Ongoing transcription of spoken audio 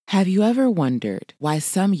Have you ever wondered why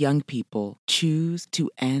some young people choose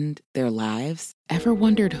to end their lives? Ever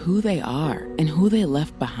wondered who they are and who they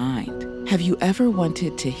left behind? Have you ever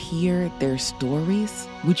wanted to hear their stories?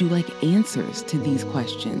 Would you like answers to these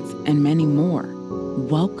questions and many more?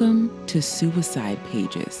 Welcome to Suicide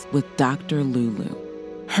Pages with Dr. Lulu.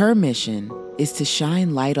 Her mission is to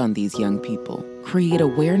shine light on these young people, create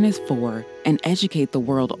awareness for, and educate the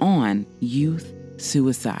world on youth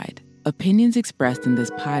suicide. Opinions expressed in this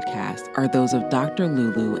podcast are those of Dr.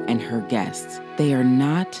 Lulu and her guests. They are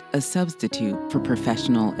not a substitute for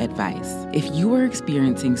professional advice. If you are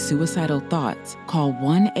experiencing suicidal thoughts, call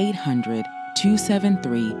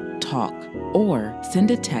 1-800-273-TALK or send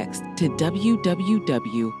a text to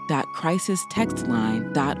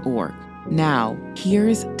www.crisistextline.org. Now,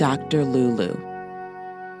 here's Dr. Lulu.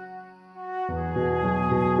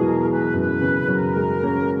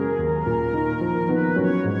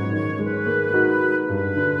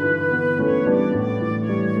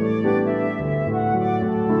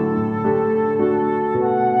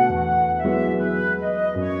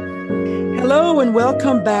 Hello and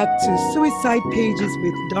welcome back to Suicide Pages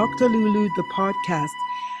with Dr. Lulu, the podcast.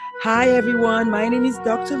 Hi everyone, my name is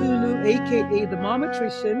Dr. Lulu, aka the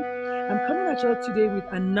Momatrician. I'm coming at you today with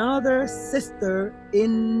another sister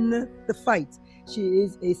in the fight. She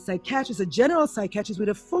is a psychiatrist, a general psychiatrist with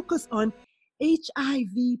a focus on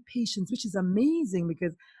HIV patients, which is amazing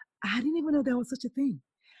because I didn't even know there was such a thing.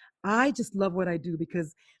 I just love what I do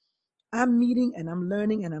because I'm meeting and I'm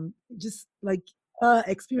learning and I'm just like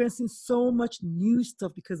experiencing so much new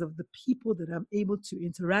stuff because of the people that I'm able to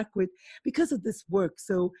interact with because of this work.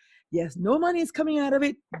 So yes, no money is coming out of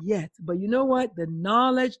it yet, but you know what? The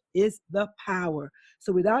knowledge is the power.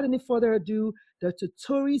 So without any further ado, Dr.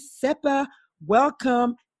 Tori Sepa,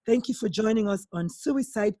 welcome. Thank you for joining us on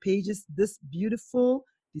Suicide Pages this beautiful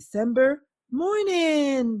December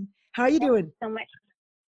morning. How are you doing? Thank you so much.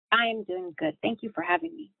 I am doing good. Thank you for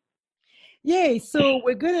having me. Yay! So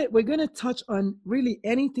we're gonna touch on really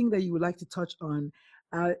anything that you would like to touch on.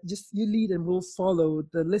 Just you lead and we'll follow.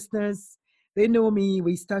 The listeners, they know me.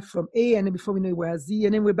 We start from A, and then before we know we're at Z,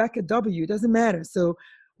 and then we're back at W. It doesn't matter. So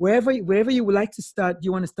wherever you would like to start, do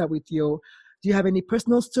you want to start with your? Do you have any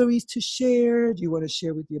personal stories to share? Do you want to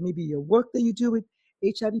share with maybe your work that you do with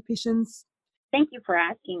HIV patients? Thank you for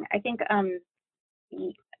asking. I think I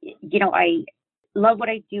love what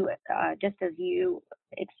I do. Just as you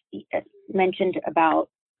mentioned about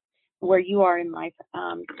where you are in life,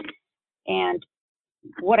 and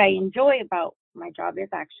what I enjoy about my job is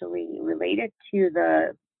actually related to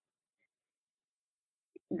the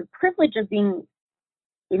privilege of being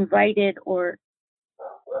invited or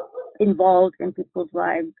involved in people's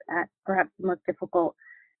lives at perhaps the most difficult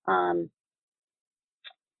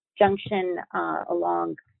junction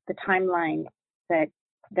along the timeline that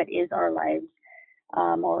is our lives,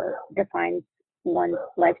 or defines one's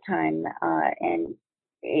lifetime. And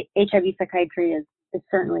HIV psychiatry is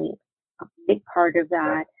certainly a big part of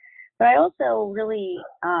that. But I also really,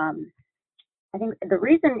 I think the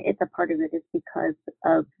reason it's a part of it is because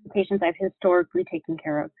of the patients I've historically taken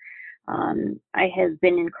care of. I have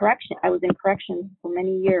been in correction. I was in corrections for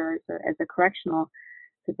many years as a correctional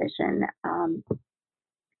physician.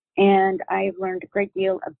 And I've learned a great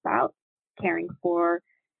deal about caring for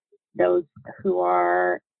those who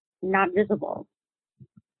are not visible.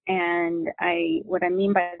 And what I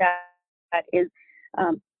mean by that is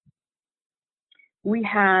we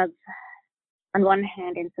have, on one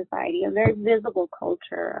hand, in society, a very visible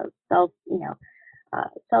culture of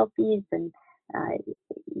selfies and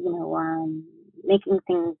making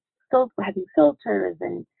things, having filters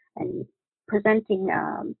and presenting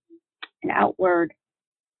an outward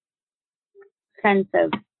sense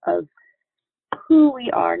of who we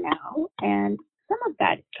are now. And some of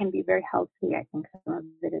that can be very healthy. I think some of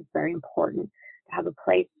it is very important to have a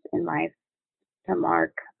place in life to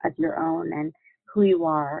mark as your own and who you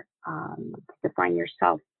are, to define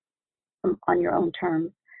yourself on your own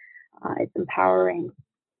terms. It's empowering.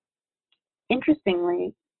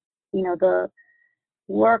 Interestingly, the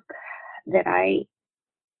work that I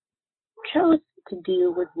chose to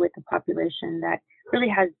do was with a population that really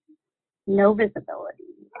has no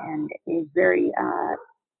visibility and is very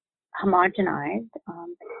homogenized,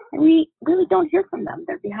 and we really don't hear from them.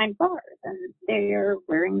 They're behind bars and they're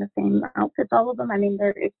wearing the same outfits, all of them. I mean,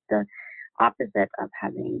 it's the opposite of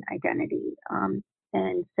having identity.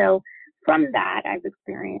 And so from that, I've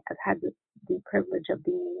had the privilege of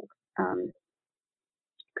being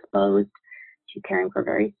exposed to caring for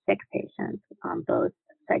very sick patients, both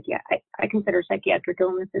I consider psychiatric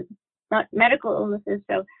illnesses, not medical illnesses,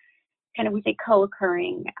 so kind of we say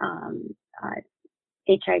co-occurring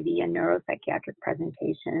HIV and neuropsychiatric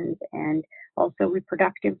presentations, and also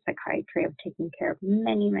reproductive psychiatry. I've taken care of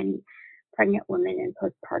many, many pregnant women and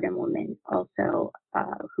postpartum women also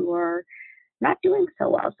who are not doing so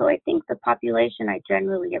well. So I think the population I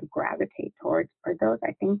generally have gravitate towards are those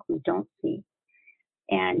I think we don't see.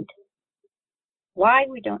 And why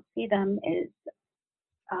we don't see them is,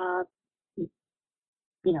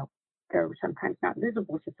 they're sometimes not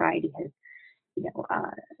visible. Society has,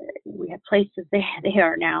 we have places they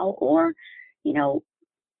are now, or,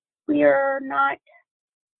 we are not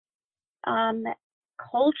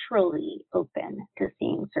culturally open to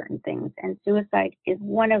seeing certain things. And suicide is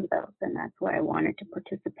one of those. And that's why I wanted to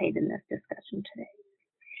participate in this discussion today.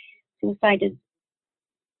 Suicide is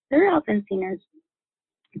very often seen as,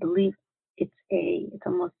 I believe it's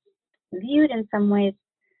almost viewed in some ways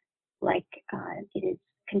like it is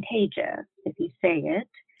contagious. If you say it,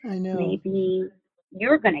 I know. maybe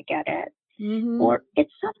you're going to get it. Mm-hmm. Or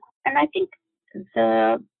it's something. And I think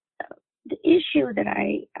the issue that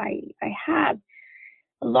I have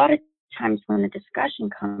a lot of times when the discussion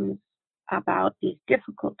comes about these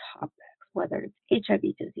difficult topics, whether it's HIV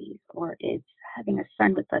disease or it's having a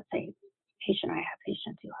son with, let's say, I have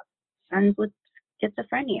patients who have sons with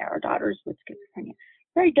schizophrenia or daughters with schizophrenia.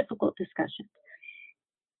 Very difficult discussions.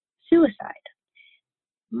 Suicide.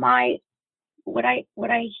 What I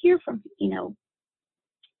hear from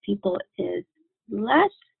people is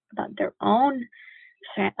less about their own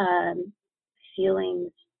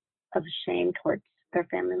feelings of shame towards their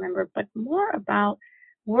family member, but more about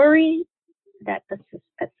worry that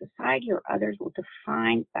that society or others will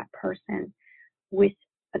define that person with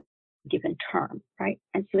a given term, right?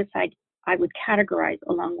 And suicide, I would categorize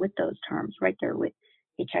along with those terms right there with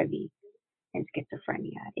HIV and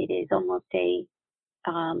schizophrenia. It is almost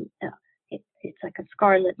it's like a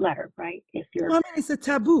scarlet letter, right? If you're, Well, I mean, it's a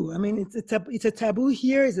taboo. I mean, it's a taboo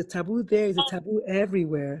here, it's a taboo there, it's a taboo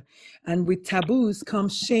everywhere. And with taboos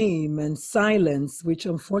comes shame and silence, which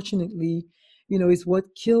unfortunately, is what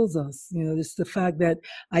kills us. It's the fact that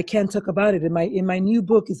I can't talk about it. In my new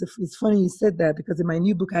book, it's funny you said that, because in my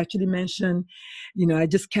new book, I actually mentioned, I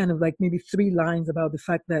just kind of like maybe 3 lines about the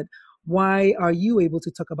fact that why are you able to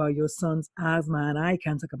talk about your son's asthma and I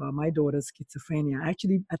can't talk about my daughter's schizophrenia?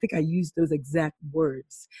 Actually, I think I used those exact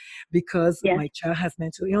words because yes, my child has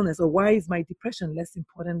mental illness. Or why is my depression less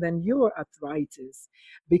important than your arthritis?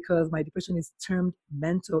 Because my depression is termed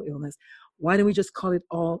mental illness. Why don't we just call it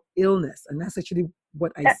all illness? And that's actually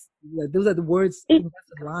what those are the words, I think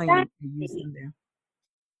that's the line I used in there.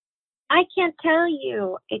 I can't tell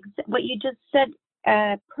you what you just said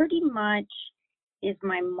pretty much is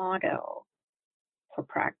my motto for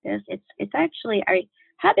practice. It's actually, I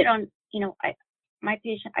have it on, my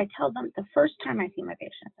patient, I tell them the first time I see my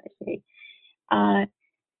patients, I say,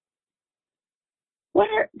 what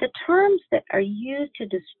are the terms that are used to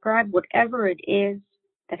describe whatever it is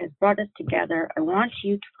that has brought us together? I want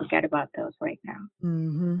you to forget about those right now.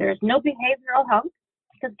 Mm-hmm. There is no behavioral health,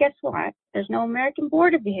 because guess what? There's no American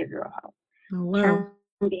Board of Behavioral Health. Oh, wow. Term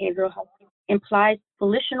behavioral health implies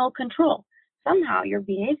volitional control. Somehow your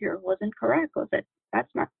behavior wasn't correct. Was it?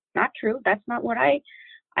 That's not true. That's not what I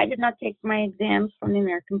did not take my exams from the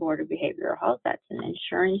American Board of Behavioral Health. That's an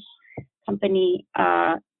insurance company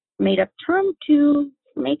made up term to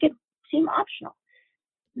make it seem optional.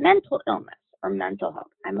 Mental illness or mental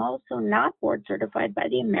health. I'm also not board certified by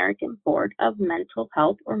the American Board of Mental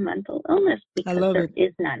Health or Mental Illness because there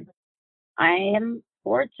is none. I am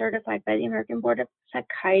board certified by the American Board of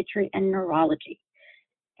Psychiatry and Neurology.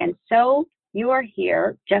 And so you are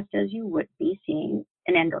here just as you would be seeing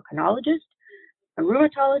an endocrinologist, a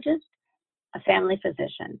rheumatologist, a family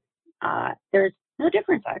physician. There's no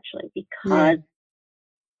difference actually, because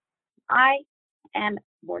I am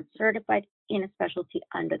board certified in a specialty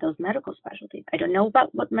under those medical specialties. I don't know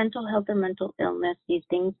about what mental health or mental illness, these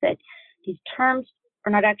terms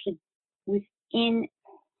are not actually within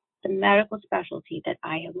the medical specialty that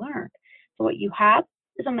I have learned. So what you have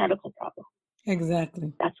is a medical problem.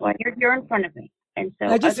 Exactly. That's why you're here in front of me. And so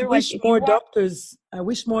I just wish more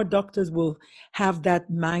doctors will have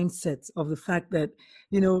that mindset of the fact that,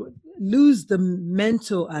 lose the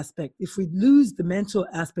mental aspect. If we lose the mental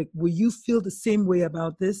aspect, will you feel the same way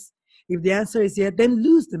about this? If the answer is yes, then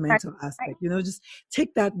lose the mental aspect. Just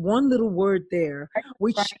take that one little word there,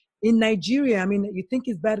 which in Nigeria, I mean, you think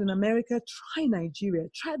it's bad in America? Try Nigeria,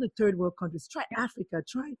 try the third world countries, try Africa,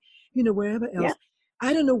 try, wherever else. Yeah.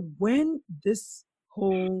 I don't know when this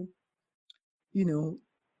whole,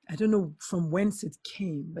 I don't know from whence it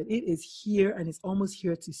came, but it is here and it's almost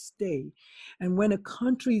here to stay. And when a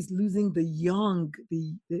country is losing the young,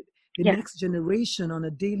 the next generation on a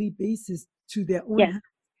daily basis to their own Yes, hands.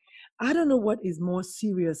 I don't know what is more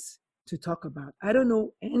serious to talk about. I don't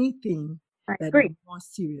know anything I that is agree. more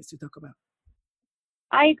serious to talk about.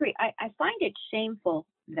 I agree. I find it shameful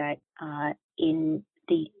that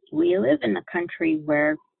we live in a country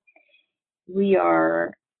where we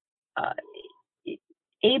are uh,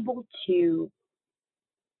 able to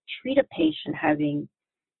treat a patient having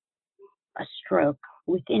a stroke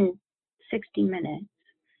within 60 minutes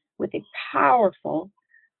with a powerful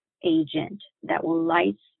agent that will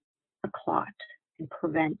lyse a clot and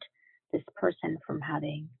prevent this person from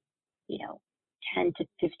having, 10 to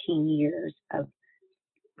 15 years of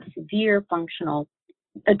severe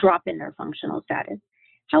a drop in their functional status.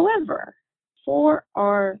 However, for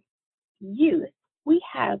our youth, we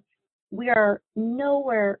are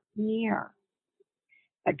nowhere near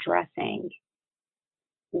addressing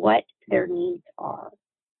what their needs are,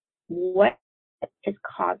 what is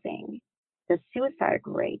causing the suicide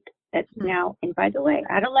rate that's now, and by the way,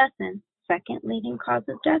 adolescents, second leading cause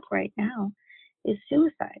of death right now is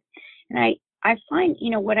suicide. And I find,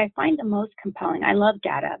 what I find the most compelling, I love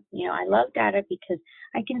data. I love data because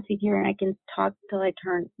I can sit here and I can talk till I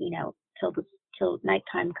turn, till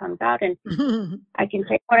nighttime comes out, and I can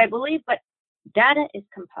say what I believe, but data is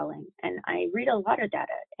compelling. And I read a lot of data.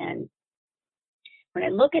 And when I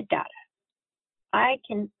look at data, I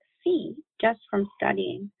can see just from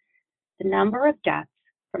studying the number of deaths,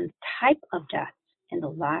 from the type of deaths in the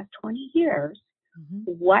last 20 years,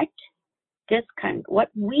 what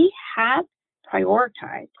we have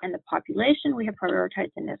prioritized, and the population we have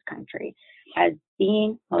prioritized in this country as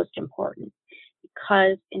being most important.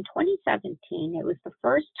 Because in 2017, it was the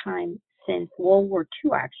first time since World War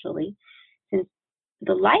II, actually, since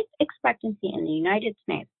the life expectancy in the United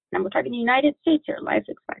States, and we're talking the United States here, life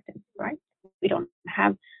expectancy, right? We don't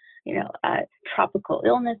have, tropical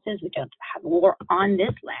illnesses. We don't have war on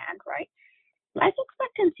this land, right? Life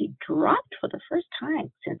expectancy dropped for the first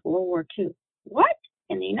time since World War II. What?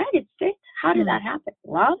 In the United States? How did that happen?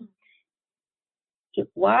 Well, it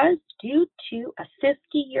was due to a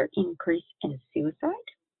 50-year increase in suicide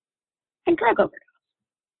and drug overdose.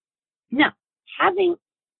 Now,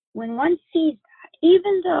 when one sees that,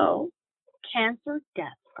 even though cancer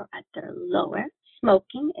deaths are at their lowest,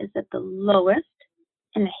 smoking is at the lowest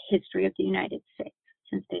in the history of the United States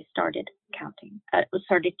since they started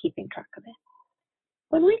keeping track of it.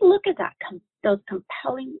 When we look at those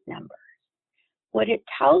compelling numbers, what it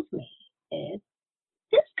tells me is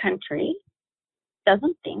this country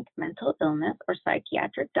doesn't think mental illness or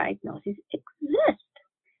psychiatric diagnoses exist.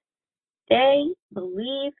 They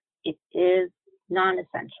believe it is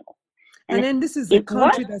non-essential. And then this is a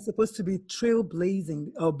country that's supposed to be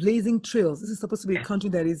trailblazing or blazing trails. This is supposed to be a country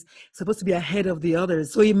that is supposed to be ahead of the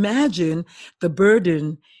others. So imagine the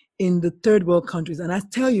burden in the third world countries. And I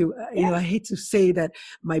tell you, I hate to say that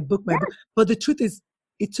my book, but the truth is,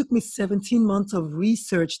 it took me 17 months of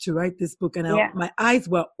research to write this book. And my eyes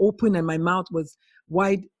were open and my mouth was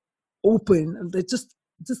wide open. Just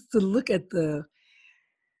to look at the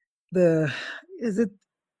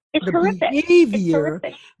behavior,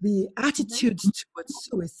 the attitudes towards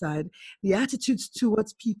suicide, the attitudes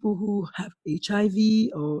towards people who have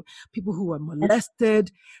HIV or people who are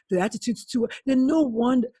molested, the attitudes towards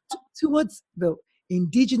the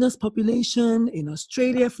indigenous population in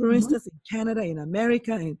Australia, for instance, in Canada, in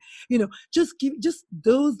America, and just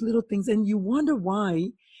those little things, and you wonder why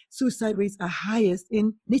suicide rates are highest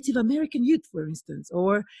in Native American youth, for instance,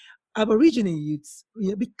 or Aboriginal youths,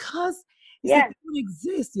 because they don't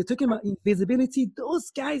exist. You're talking about invisibility.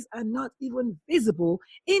 Those guys are not even visible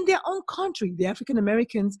in their own country. The African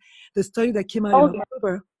Americans, the study that came out in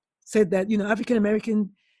October said that African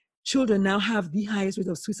American children now have the highest rate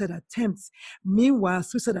of suicide attempts. Meanwhile,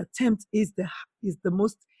 suicide attempt is the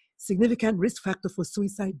most significant risk factor for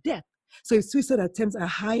suicide death. So if suicide attempts are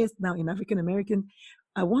highest now in African American,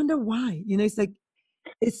 I wonder why. It's like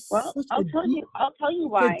I'll tell you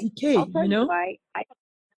why. Decay, I'll tell you why.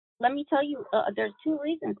 Let me tell you, there's two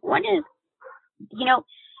reasons. One is,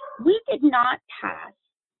 we did not pass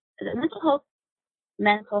the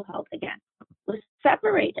mental health again was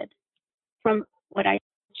separated from what I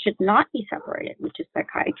should not be separated, which is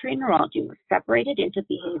psychiatry and neurology, was separated into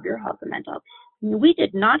behavioral health and mental health. We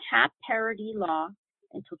did not have parity law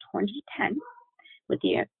until 2010 with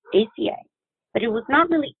the ACA, but it was not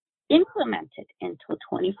really implemented until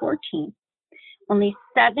 2014. Only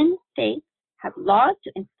 7 states have laws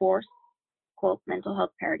to enforce, quote, mental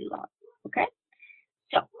health parity laws, okay?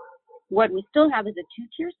 So what we still have is a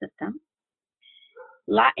 2-tier system.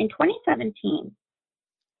 In 2017,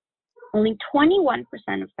 only 21%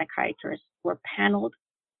 of psychiatrists were paneled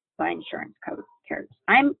by insurance carriers.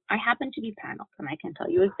 I happen to be paneled, and I can tell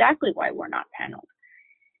you exactly why we're not paneled.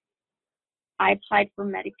 I applied for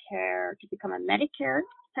Medicare to become a Medicare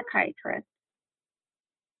psychiatrist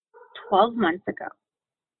 12 months ago.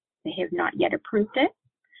 They have not yet approved it,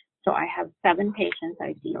 so I have 7 patients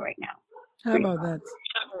I see right now. How about that?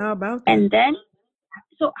 How about that? And then,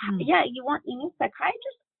 so yeah, you need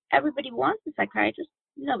psychiatrists. Everybody wants a psychiatrist.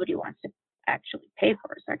 Nobody wants to actually pay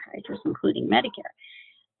for a psychiatrist, including Medicare.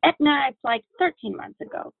 Aetna, I applied 13 months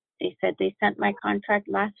ago. They said they sent my contract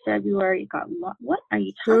last February. Got what are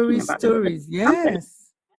you talking about? Stories, yes.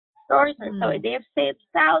 Stories are so they have saved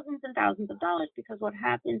thousands and thousands of dollars, because what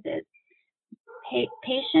happens is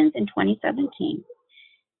patients in 2017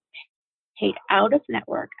 paid out of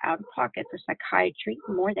network, out of pocket for psychiatry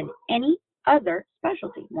more than any other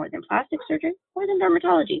specialty, more than plastic surgery, more than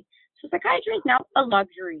dermatology. So psychiatry is now a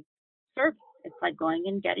luxury service. It's like going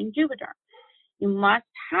and getting Juvederm. You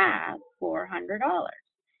must have $400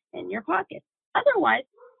 in your pocket. Otherwise,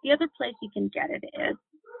 the other place you can get it is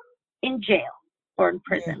in jail or in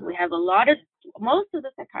prison. Yeah. We have most of the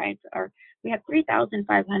psychiatrists we have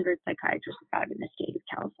 3,500 psychiatrists out in the state of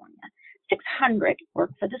California. 600 work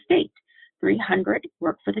for the state. 300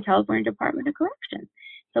 work for the California Department of Corrections.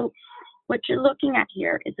 So what you're looking at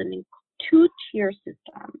here is a 2-tier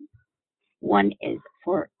system. One is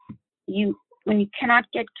for you, when you cannot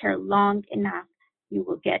get care long enough, you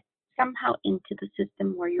will get somehow into the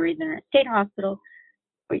system where you're either in a state hospital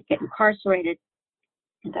or you get incarcerated,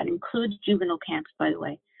 and that includes juvenile camps, by the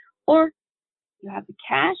way, or you have the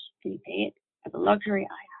cash and you pay it as a luxury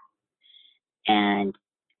item. And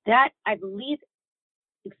that, I believe,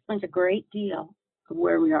 explains a great deal of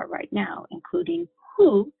where we are right now, including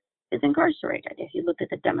who is incarcerated. If you look at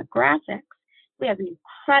the demographics, we have an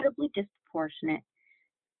incredibly disproportionate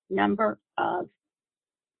number of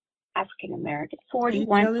African Americans,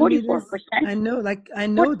 44%. I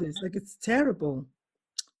know this, it's terrible.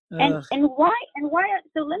 And why?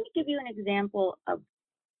 So let me give you an example of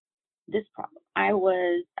this problem. I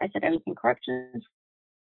said I was in corrections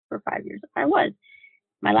for 5 years.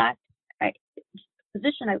 My last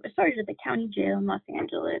position, I started at the county jail in Los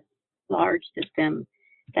Angeles, large system.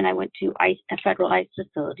 Then I went to a federal ICE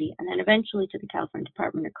facility, and then eventually to the California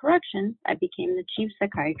Department of Corrections. I became the chief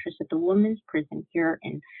psychiatrist at the women's prison here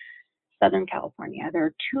in Southern California. There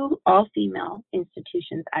are 2 all-female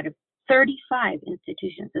institutions out of 35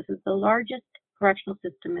 institutions. This is the largest correctional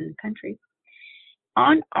system in the country.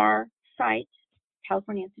 On our site,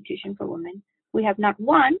 California Institution for Women, we have not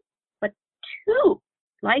 1, but 2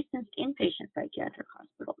 licensed inpatient psychiatric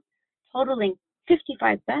hospitals, totaling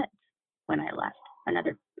 55 beds when I left.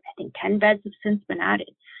 Another, I think, 10 beds have since been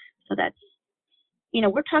added. So that's,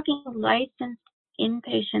 we're talking licensed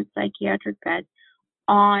inpatient psychiatric beds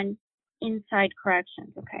on inside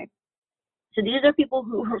corrections, okay? So these are people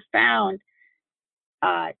who were found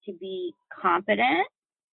to be competent.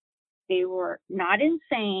 They were not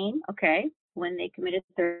insane, okay, when they committed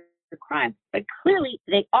their crime, but clearly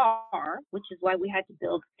they are, which is why we had to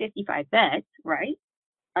build 55 beds, right?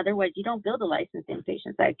 Otherwise, you don't build a licensed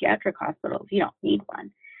inpatient psychiatric hospital if you don't need one.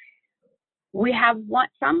 We have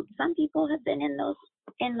some people have been in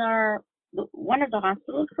one of the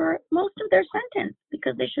hospitals for most of their sentence,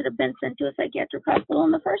 because they should have been sent to a psychiatric hospital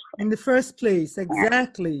in the first place. In the first place,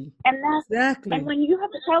 exactly. Exactly. And when you have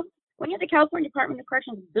the California Department of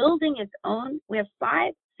Corrections building its own, we have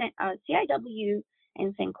 5 CIW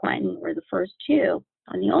and San Quentin were the first 2,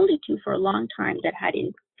 and the only 2 for a long time that had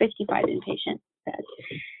 55 inpatient beds.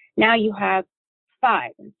 Now you have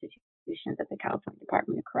 5 institutions at the California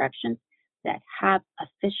Department of Corrections that have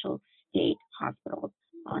official state hospitals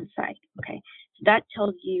on site. Okay, so that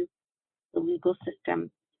tells you the legal system,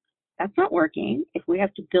 that's not working. If we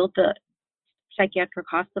have to build the psychiatric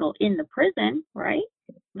hospital in the prison, right?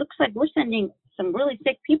 Looks like we're sending some really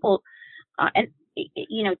sick people,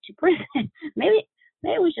 to prison. Maybe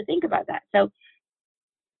we should think about that. So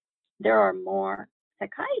there are more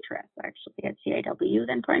psychiatrists actually at CIW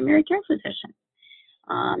than primary care physicians.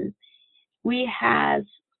 We have,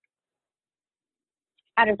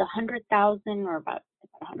 out of the 100,000 or about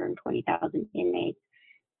 120,000 inmates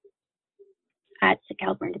at the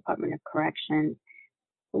California Department of Corrections,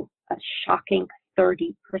 a shocking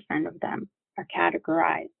 30% of them are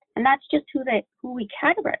categorized. And that's just who we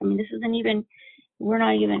categorize. I mean,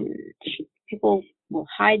 people will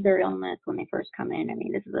hide their illness when they first come in. I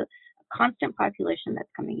mean, this is a constant population that's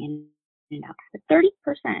coming in and out. But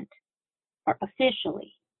 30% are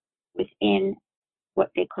officially within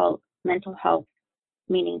what they call mental health,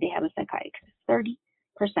 meaning they have a psychiatrist. 30%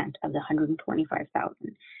 of the 125,000.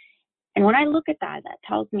 And when I look at that, that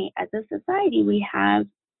tells me as a society we have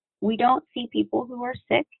we don't see people who are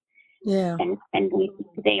sick, Yeah. and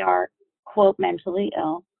they are, quote, mentally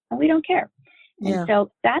ill, and we don't care. And Yeah.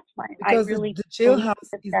 so that's why I Because really the believe jailhouse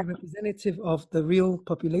that is a that's representative of the real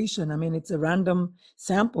population. I mean, it's a random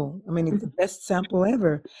sample. I mean, it's the Mhm. best sample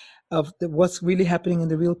ever of what's really happening in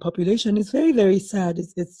the real population. It's very, very sad.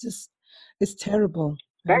 It's just, it's terrible.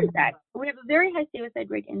 Very sad. We have a very high suicide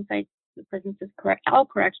rate inside the prisons, all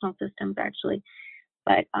correctional systems actually,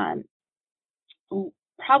 but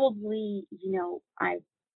probably, I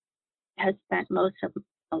have spent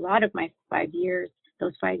a lot of my 5 years,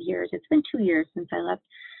 those 5 years. It's been 2 years since I left.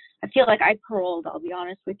 I feel like I paroled. I'll be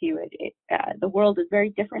honest with you. The world is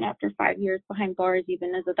very different after 5 years behind bars,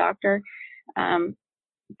 even as a doctor.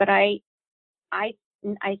 But I I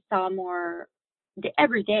saw more.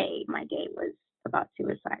 Every day, my day was about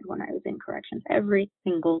suicide when I was in corrections. Every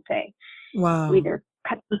single day, we Wow. either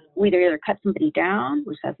cut somebody down,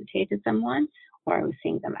 resuscitated someone, or I was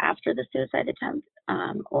seeing them after the suicide attempt,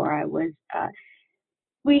 or I was.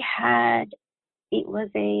 We had. It was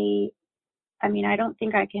a. I mean, I don't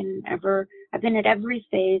think I can ever. I've been at every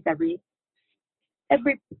phase, every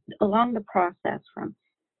along the process from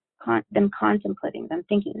them contemplating, them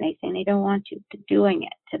thinking, they saying they don't want to doing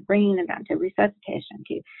it, to bringing them down, to resuscitation,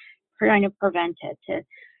 to trying to prevent it, to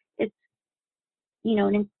it's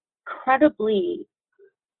an incredibly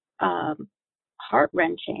um, heart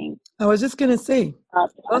wrenching. I was just going to say, Uh,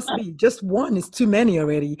 must be just one is too many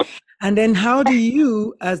already. And then how do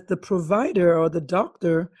you, as the provider or the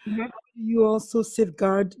doctor, mhm. you also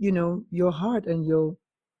safeguard, your heart and your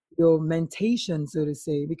mentation, so to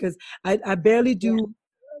say? Because I barely Yeah, do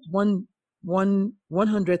one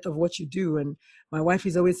hundredth of what you do, and my wife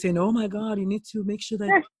is always saying, "Oh my God, you need to make sure that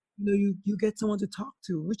sure. you get someone to talk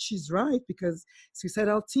to," which she's right because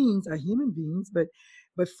suicidal teens are human beings, but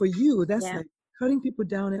for you, that's Yeah. like cutting people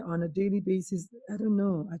down on a daily basis. I don't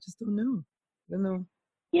know. I just don't know. I don't know.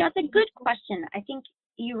 It's a good question. I think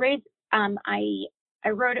you raised. I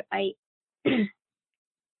wrote. I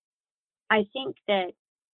think that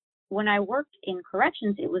when I worked in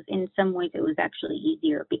corrections, it was in some ways it was actually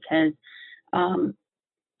easier because um,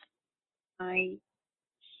 I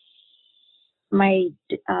my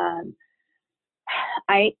um,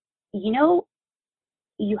 I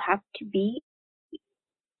you have to be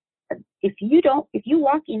if you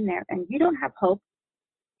walk in there and you don't have hope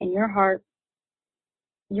in your heart,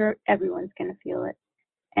 everyone's going to feel it,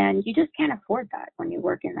 and you just can't afford that when you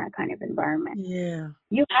work in that kind of environment. Yeah.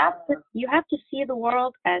 You have to see the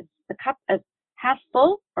world as the cup as half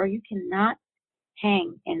full, or you cannot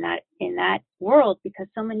hang in that world, because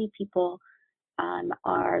so many people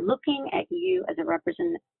are looking at you as a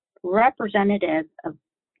representative of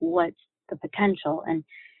what's the potential. And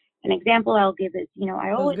an example I'll give is, I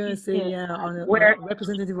I was always gonna used say, to yeah, on wear. a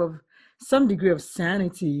representative of some degree of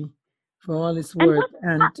sanity for all it's And worth,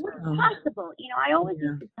 and what's possible? I always yeah.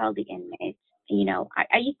 used to tell the inmates,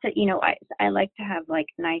 I used to, I like to have like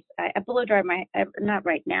nice, I blow dry not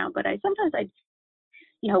right now, but sometimes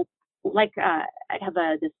you know, like, I'd have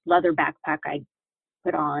this leather backpack I'd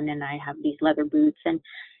put on, and I have these leather boots, and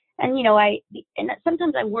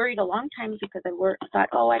sometimes I worried a long time because I thought,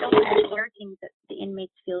 oh, I don't want to wear things that the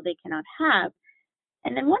inmates feel they cannot have.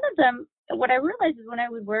 And then one of them, what I realized is when I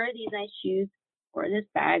would wear these nice shoes or this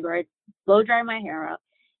bag, or I'd blow dry my hair out,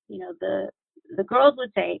 the girls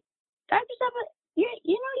would say, Dr. Saba, you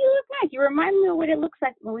look nice. You remind me of what it looks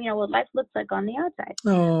like, what life looks like on the outside.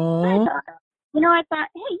 So Oh, I thought,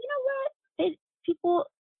 hey, you know what? People,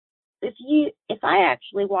 if I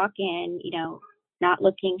actually walk in, not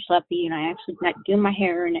looking schleppy, and I actually not do my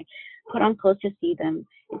hair and I put on clothes to see them,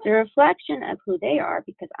 it's a reflection of who they are,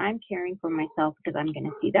 because I'm caring for myself, because I'm going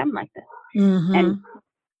to see them like this. And,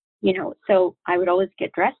 mm-hmm. so I would always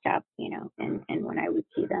get dressed up, and when I would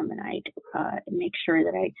see them, and I'd make sure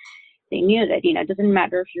that they knew that, it doesn't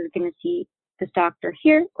matter if you're going to see this doctor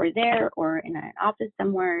here or there or in an office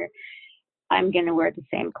somewhere, I'm going to wear the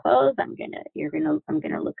same clothes. I'm going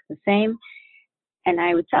to look the same. And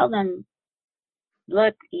I would tell them,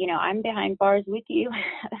 look, I'm behind bars with you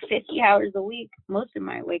 50 hours a week, most of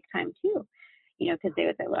my wake time too, because they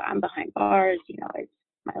would say, look, I'm behind bars, it's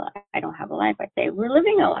my life. I don't have a life. I say, we're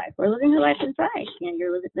living a life. We're living a life inside.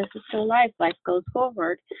 This is still life. Life goes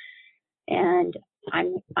forward. And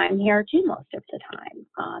I'm here too most of the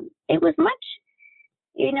time. It was much,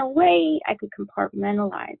 in a way, I could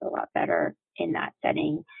compartmentalize a lot better in that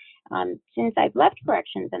setting. Since I've left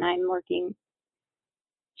corrections and I'm working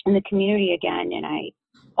in the community again, and I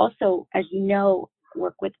also, as you know,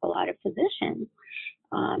 work with a lot of physicians,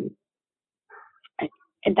 um,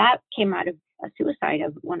 and that came out of a suicide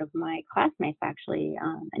of one of my classmates, actually,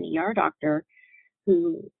 an ER doctor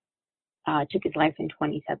who took his life in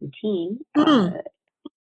 2017.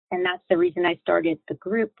 And that's the reason I started the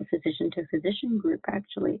group, the physician to physician group,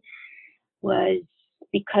 actually, was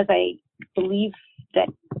because I believe that,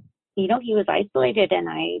 he was isolated and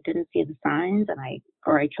I didn't see the signs, and I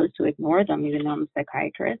chose to ignore them, even though I'm a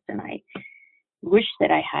psychiatrist. And I wish that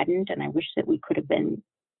I hadn't, and I wish that we could have been,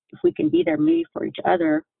 if we can be there maybe for each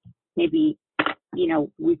other, maybe,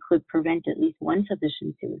 we could prevent at least one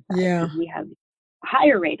physician suicide. Yeah. We have a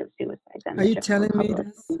higher rate of suicide than Are you telling me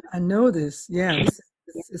this? I know this. Yeah,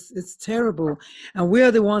 it's terrible. And we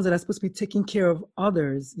are the ones that are supposed to be taking care of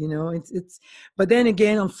others, but then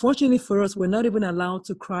again, unfortunately for us, we're not even allowed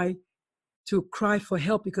to cry for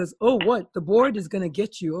help because, the board is going to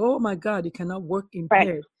get you. Oh my God, you cannot work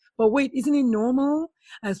impaired. Right. But wait, isn't it normal?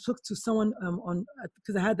 I spoke to someone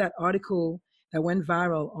because I had that article that went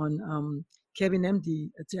viral on Kevin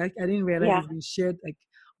MD. I didn't realize it's been shared like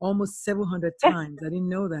almost 700 times. I didn't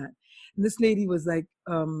know that. And this lady was like,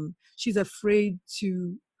 she's afraid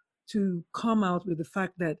to come out with the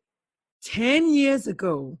fact that 10 years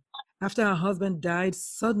ago, after her husband died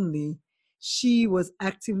suddenly, she was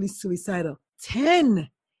actively suicidal. 10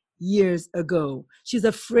 years ago. She's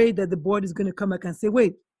afraid that the board is going to come back and say,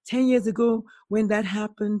 wait, 10 years ago when that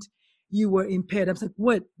happened, you were impaired. I was like,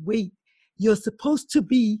 what? Wait, you're supposed to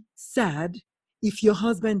be sad if your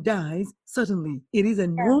husband dies suddenly. It is a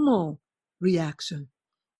normal reaction.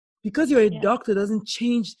 Because you're a doctor doesn't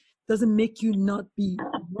make you not be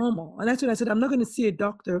normal. And that's when I said, I'm not going to see a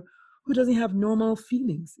doctor who doesn't have normal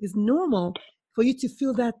feelings. It's normal for you to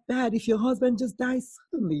feel that bad if your husband just dies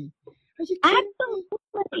suddenly. Are you kidding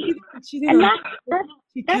me?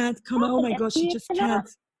 She can't come out. Oh my gosh, she just can't.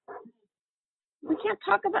 We can't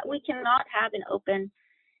talk about, we cannot have an open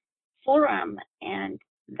forum, and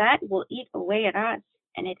that will eat away at us.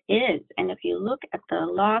 And it is. And if you look at the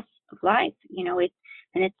loss of life,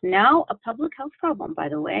 it's now a public health problem, by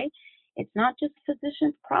the way. It's not just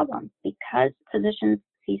physicians' problem, because physicians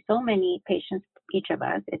see so many patients, each of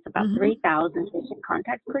us. It's about 3,000 patient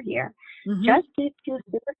contacts per year. Just due to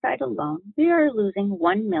suicide alone, we are losing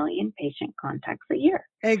 1 million patient contacts a year.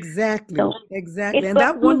 Exactly. So exactly. And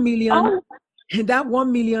that 1 million,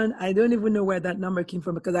 I don't even know where that number came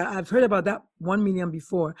from, because I've heard about that 1 million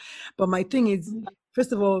before. But my thing is,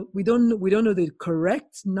 first of all, we don't know the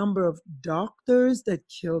correct number of doctors that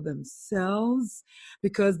kill themselves,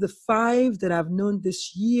 because the 5 that I've known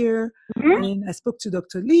this year, and I spoke to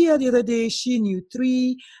Dr. Leah the other day, she knew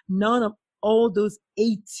 3. None of all those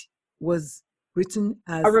 8 was written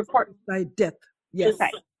as a report by death. Yes.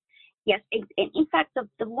 Suicide. Yes. In fact,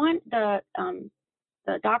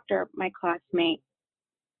 the doctor, my classmate,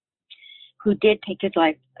 who did take his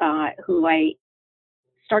life, who I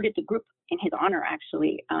started the group in his honor,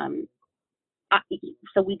 actually.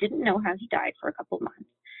 So we didn't know how he died for a couple of months.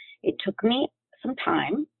 It took me some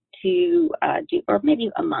time to do, or maybe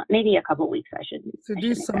a month, maybe a couple of weeks,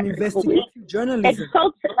 do some investigative journalism. It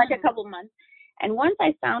felt like a couple of months. And once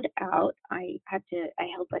I found out, I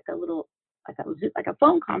held like a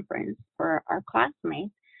phone conference for our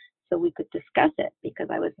classmates so we could discuss it, because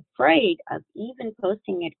I was afraid of even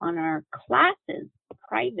posting it on our class's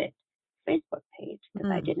private Facebook page,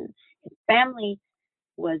 because his family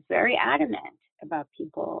was very adamant about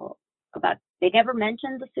they never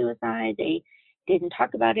mentioned the suicide. They didn't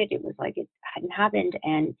talk about it. It was like it hadn't happened.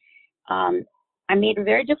 And I made a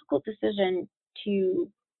very difficult decision to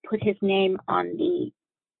put his name on the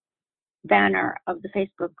banner of the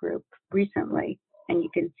Facebook group recently, and you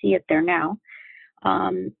can see it there now.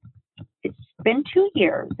 It's been 2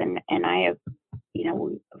 years, and I have,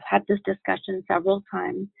 we've had this discussion several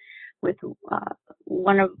times with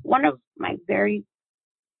one of my very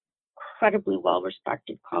incredibly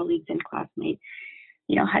well-respected colleagues and classmates.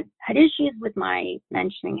 Had issues with my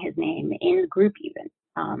mentioning his name in the group, even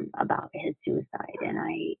about his suicide, and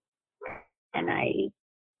I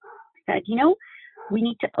said, we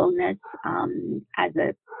need to own this as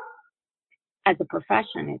a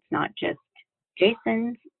profession. It's not just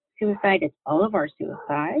Jason's suicide, it's all of our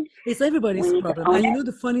suicide. It's everybody's problem. And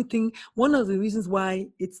the funny thing, one of the reasons why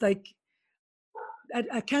it's like,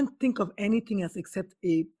 I can't think of anything else except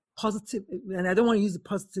a positive, and I don't want to use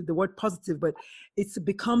the word positive, but it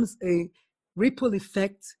becomes a ripple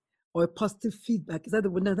effect or a positive feedback. Is that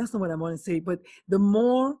the word? No, that's not what I want to say. But the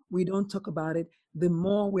more we don't talk about it, the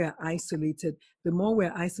more we are isolated. The more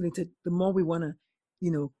we're isolated, the more we want to,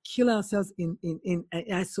 kill ourselves in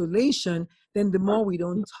isolation. Then the more we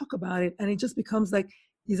don't talk about it, and it just becomes like,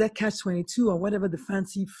 is that catch-22 or whatever the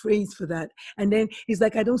fancy phrase for that? And then it's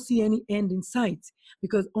like, I don't see any end in sight,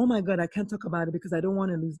 because, oh my God, I can't talk about it because I don't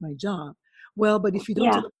want to lose my job, Well, but if you don't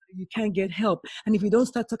talk Yeah. about it, you can't get help. And if you don't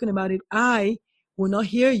start talking about it, I will not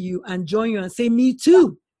hear you and join you and say, me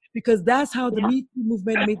too. Because that's how the Yeah. Me Too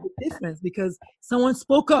movement made the difference, because someone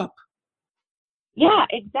spoke up. Yeah,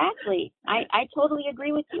 exactly. I totally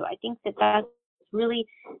agree with you. I think that that's really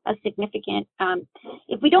a significant,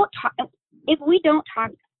 if we don't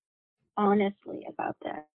talk honestly about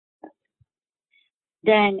that,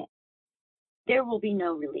 then there will be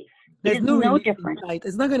no relief. It There's is no no relief in different sight.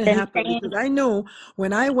 It's not going to than happen, saying, because I know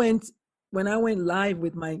when I went live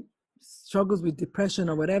with my struggles with depression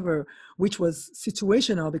or whatever, which was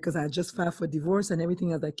situational because I just filed for divorce and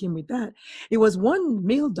everything else that came with that. It was one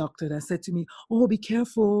male doctor that said to me, "Oh, be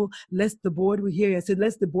careful, lest the board will hear you." I said,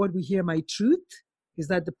 "Lest the board will hear my truth." Is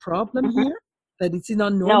that the problem mhm, here? That it's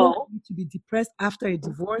not normal for no, me to be depressed after a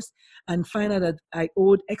divorce and find out that I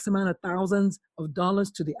owed X amount of thousands of dollars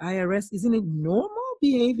to the IRS? Isn't it normal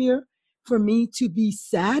behavior for me to be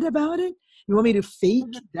sad about it? You want me to fake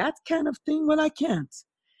mhm, that kind of thing? Well, I can't.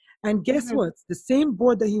 And guess mhm, what? The same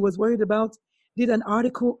board that he was worried about did an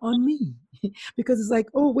article on me because it's like,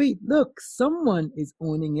 oh, wait, look, someone is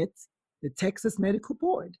owning it, the Texas Medical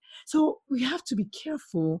Board. So we have to be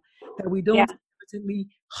careful that we yeah, don't certainly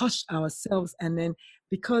hush ourselves. And then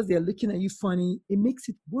because they're looking at you funny, it makes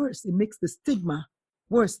it worse. It makes the stigma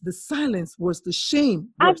worse, the silence worse, the shame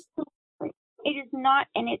worse. absolutely. It is not,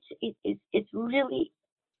 and it's really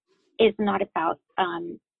is not about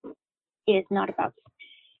is not about.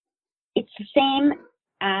 It's the same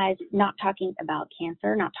as not talking about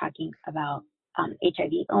cancer, not talking about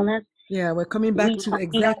HIV illness. Yeah, we're coming back to You know,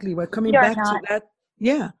 exactly. We're we coming are back to not. that.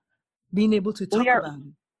 Yeah, being able to We talk are about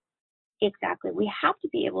it. exactly. We have to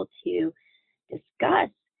be able to discuss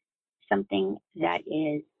something that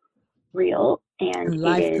is real, and And it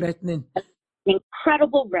life is threatening. an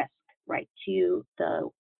incredible risk, right, to the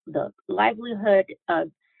livelihood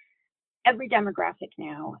of every demographic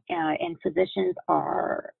now, and physicians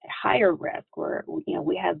are at higher risk.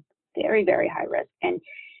 We have very, very high risk, and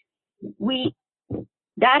we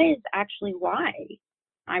that is actually why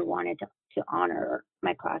I wanted to honor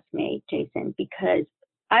my classmate Jason, because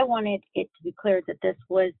I wanted it to be clear that this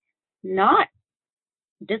was not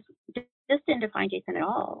this this didn't define Jason at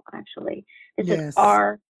all. Actually, this is Yes.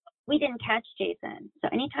 we didn't catch Jason. So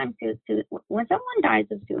anytime when someone dies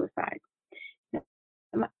of suicide,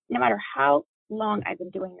 no matter how long I've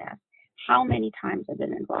been doing this, how many times I've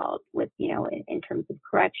been involved with, in terms of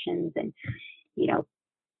corrections and, you know,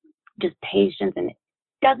 just patients, and it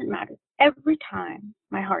doesn't matter. Every time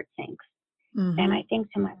my heart sinks and Mm-hmm. I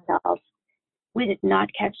think to myself, we did not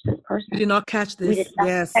catch this You did person. not catch We did this. not catch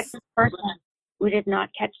Yes. this person. We did not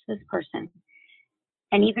catch this person.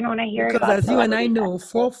 And even when I hear it Because about as you and I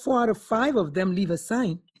celebrities, know, four out of five of them leave a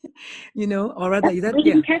sign. Or rather, we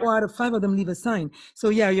didn't catch. 4 out of 5 of them leave a sign. So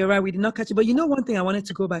yeah, you're right. We did not catch it. But one thing I wanted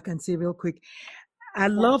to go back and say real quick. I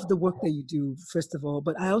Yeah. love the work that you do, first of all,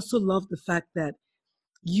 but I also love the fact that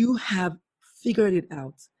you have figured it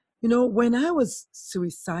out. When I was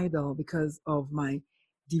suicidal because of my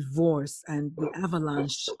divorce and the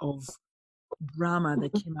avalanche of drama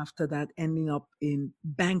that came after that, ending up in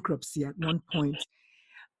bankruptcy at one point,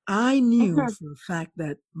 I knew Mhm, for a fact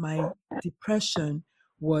that my depression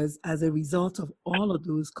was as a result of all of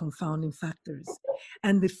those confounding factors.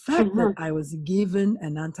 And the fact that mhm. I was given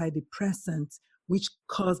an antidepressant, which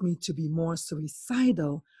caused me to be more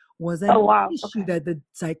suicidal, was Oh an wow. issue Okay. that the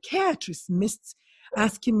psychiatrist missed,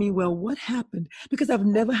 asking me, well, what happened? Because I've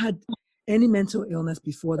never had any mental illness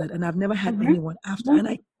before that, and I've never had Mhm, anyone after. mhm, And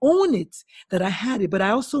I own it that I had it, but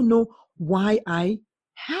I also know why I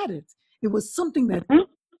had it. It was something that mhm,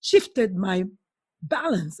 shifted my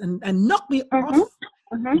balance and knocked me off mhm,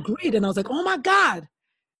 mhm, the grid. And I was like, oh my God,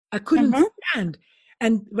 I couldn't mhm, stand.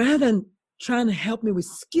 And rather than trying to help me with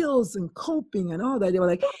skills and coping and all that, they were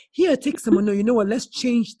like, here, take someone. No, you know what? Let's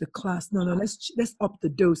change the class. No, let's up the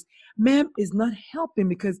dose. Ma'am is not helping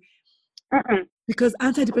mhm, because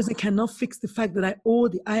antidepressant cannot fix the fact that I owe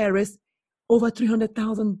the IRS over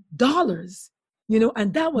 $300,000,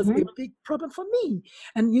 and that was mhm. a big problem for me.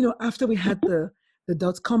 And, after we had the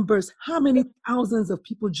dot-com burst, how many thousands of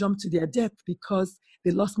people jumped to their death because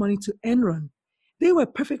they lost money to Enron? They were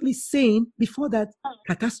perfectly sane before that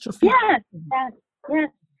catastrophe Yes, happened. yes, yes.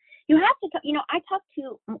 You have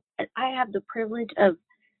to, I have the privilege of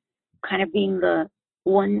kind of being the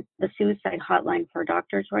suicide hotline for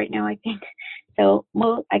doctors right now, I think. So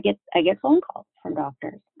I get phone calls from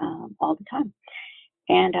doctors all the time,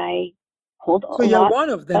 and I hold So a you're lot one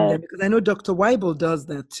of them of. then, because I know Dr. Weibel does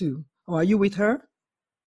that too. Or are you with her?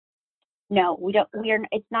 No, we don't. We are.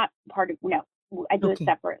 It's not part of. No, I do it Okay.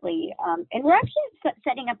 separately, and we're actually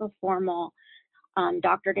setting up a formal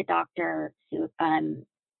doctor to doctor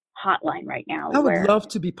hotline right now I would where love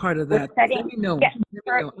to be part of we're that. Let setting. me know. Yes, Let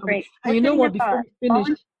me know. great. And We're you know setting what? up a Before we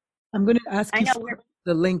finish, I'm going to ask I you know for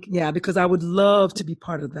the link. Yeah, because I would love to be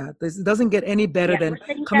part of that. This doesn't get any better than we're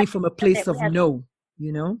setting coming up from a so place that we of have no,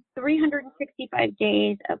 you know? 365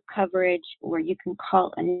 days of coverage where you can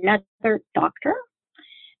call another doctor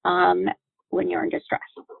when you're in distress,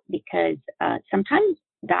 because sometimes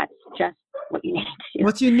that's just what you need to do.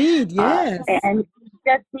 What you need, yes. And you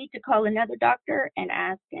just need to call another doctor and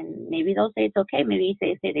ask, and maybe they'll say it's okay. Maybe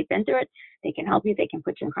they say they've been through it. They can help you. They can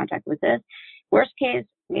put you in contact with this. Worst case,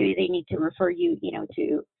 maybe they need to refer you,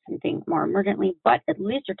 to something more emergently. But at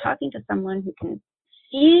least you're talking to someone who can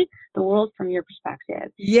see the world from your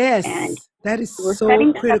perspective. Yes, And that is we're so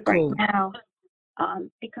setting this up right critical. now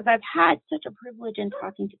because I've had such a privilege in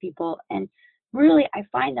talking to people, and really I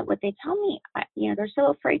find that what they tell me, they're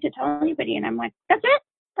so afraid to tell anybody, and I'm like, that's it,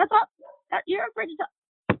 that's all, you're afraid to tell.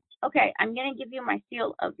 Okay, I'm gonna give you my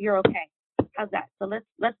seal of you're okay. How's that? So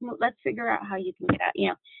let's figure out how you can get out,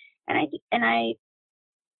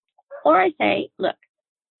 or I say, look,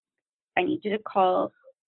 I need you to call.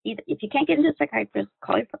 Either if you can't get into a psychiatrist,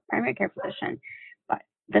 call your primary care physician. But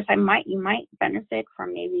you might benefit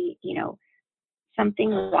from maybe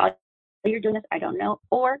something while you're doing this. I don't know.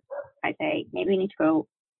 Or I say maybe you need to go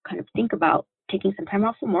kind of think about taking some time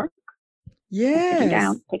off from work. Sitting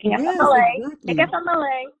down, taking FMLA, exactly. take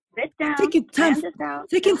FMLA, sit down, plan this out.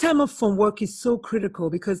 Taking time off from work is so critical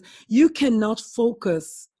because you cannot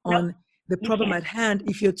focus on the problem at hand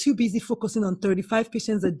if you're too busy focusing on 35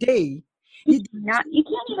 patients a day. You can't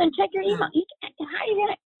even check your email. How are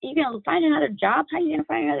you gonna find another job? How are you gonna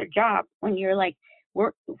find another job when you're like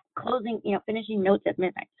finishing notes at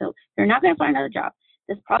midnight? So they're not gonna find another job.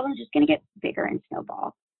 This problem's just gonna get bigger and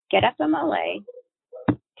snowball. Get FMLA.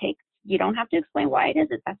 You don't have to explain why it is.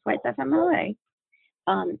 That's why it's FMLA.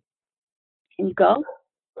 And you go,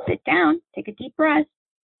 sit down, take a deep breath,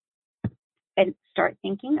 and start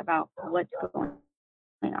thinking about what's going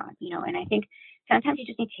on. And I think sometimes you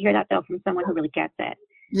just need to hear that though from someone who really gets it.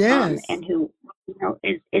 Yes. And who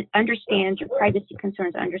is understands your privacy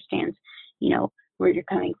concerns, understands where you're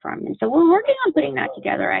coming from. And so we're working on putting that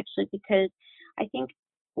together actually, because I think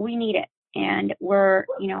we need it. And we're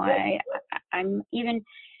I'm even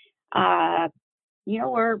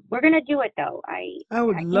we're gonna do it though. I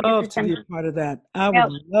would love to be a part of that. I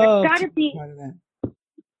would love to be part of that.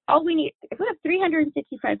 All we need, if we have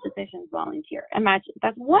 365 physicians volunteer, imagine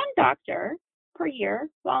that's one doctor per year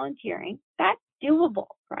volunteering. That's doable,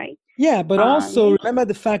 right? Yeah, but also remember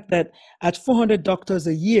the fact that at 400 doctors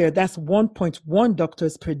a year, that's 1.1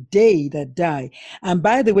 doctors per day that die. And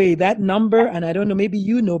by the way, that number, and I don't know, maybe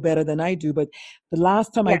you know better than I do, but the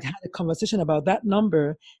last time I had a conversation about that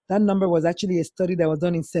number was actually a study that was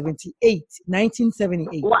done in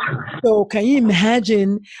 1978. Wow. So can you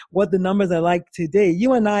imagine what the numbers are like today?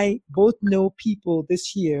 You and I both know people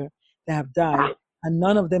this year that have died, and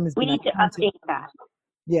none of them has been accounted. We need to update that.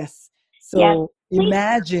 Yes. So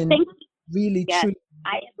imagine really truly.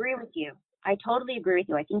 I agree with you. I totally agree with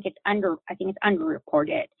you. I think it's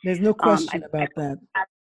underreported. There's no question about that. I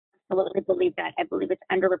absolutely believe that. I believe it's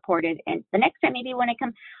underreported. And the next time, maybe when I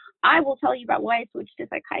come, I will tell you about why I switched to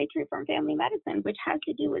psychiatry from family medicine, which has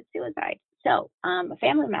to do with suicide. So a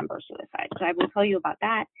family member suicide. So I will tell you about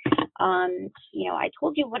that. I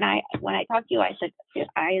told you when I talked to you, I said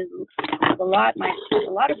I have a lot of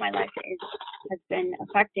my life has been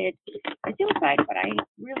affected by suicide, but I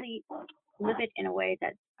really live it in a way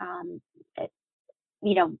that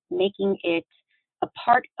making it a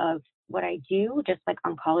part of what I do, just like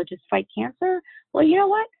oncologists fight cancer. Well, you know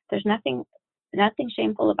what? There's nothing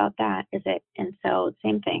shameful about that, is it? And so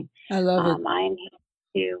same thing. I love it. I'm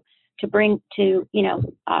here to bring to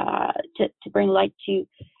bring light to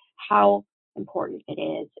how important it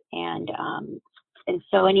is, and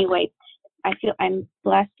so anyway, I feel I'm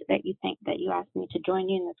blessed that you asked me to join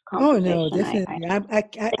you in this conversation. Oh no, definitely.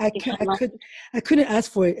 I couldn't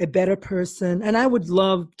ask for a better person, and I would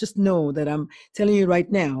love, just know that I'm telling you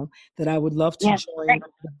right now that I would love to join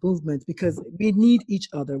the movement, because we need each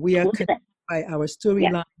other. We are connected by our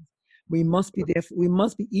storyline. We must be there. We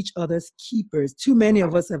must be each other's keepers. Too many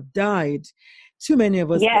of us have died. Too many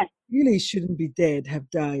of us that really shouldn't be dead have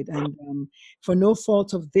died, and for no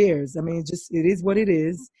fault of theirs. I mean, it is what it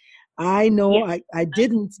is. I know I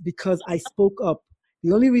didn't, because I spoke up.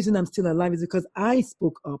 The only reason I'm still alive is because I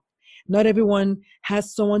spoke up. Not everyone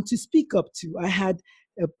has someone to speak up to. I had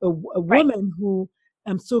a woman who,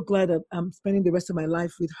 I'm so glad that I'm spending the rest of my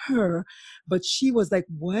life with her, but she was like,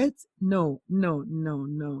 what? No,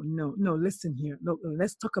 listen here. No,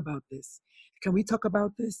 let's talk about this. Can we talk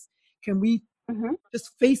about this? Can we Mm-hmm.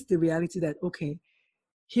 Just face the reality that, okay,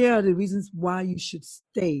 here are the reasons why you should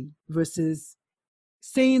stay versus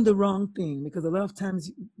saying the wrong thing. Because a lot of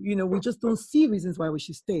times, we just don't see reasons why we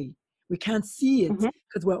should stay. We can't see it Mm-hmm.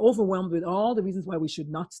 because we're overwhelmed with all the reasons why we should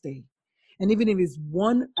not stay. And even if it's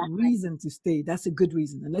one reason to stay, that's a good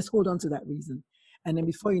reason. And let's hold on to that reason. And then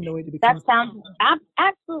before you know it, it That becomes. sounds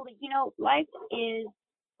absolutely. Life is.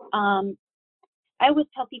 I always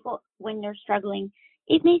tell people when they're struggling,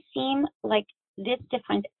 it may seem like this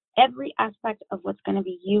defines every aspect of what's going to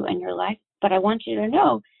be you and your life, but I want you to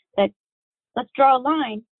know that let's draw a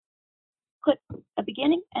line, put a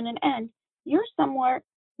beginning and an end. You're somewhere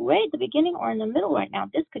right at the beginning or in the middle right now.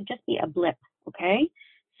 This could just be a blip, okay?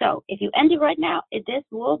 So if you end it right now, this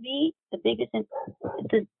will be the biggest,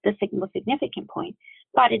 the most significant point,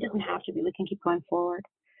 but it doesn't have to be. We can keep going forward.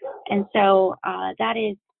 And so that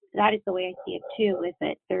is the way I see it too, is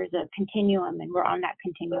that there's a continuum and we're on that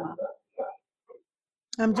continuum.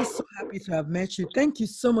 I'm just so happy to have met you. Thank you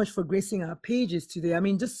so much for gracing our pages today. I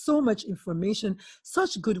mean, just so much information,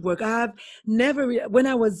 such good work. I have never, when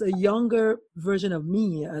I was a younger version of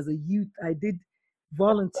me as a youth, I did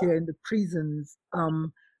volunteer in the prisons.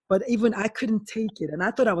 But even I couldn't take it. And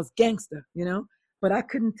I thought I was gangster, but I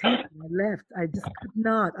couldn't take it. I left. I just could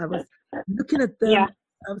not. I was looking at them. Yeah.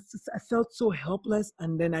 I felt so helpless.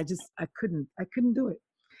 And then I couldn't do it.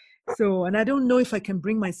 So, and I don't know if I can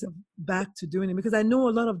bring myself back to doing it because I know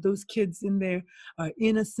a lot of those kids in there are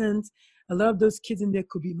innocent. A lot of those kids in there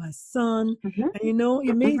could be my son. Mm-hmm. And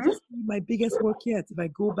it may just be my biggest work yet if I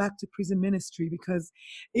go back to prison ministry because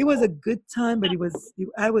it was a good time, but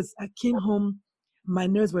I came home, my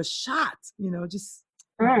nerves were shot, just,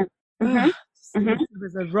 Mm-hmm. it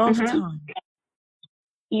was a rough time.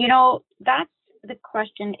 That's the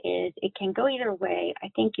question is, it can go either way. I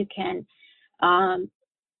think you can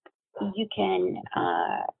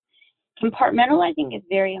compartmentalizing is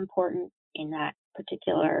very important in that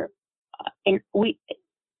particular in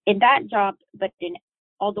that job, but in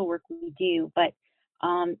all the work we do. But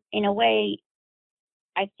in a way,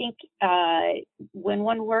 I think when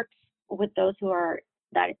one works with those who are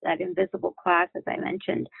that invisible class, as I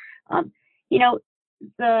mentioned,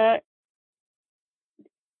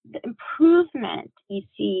 the improvement you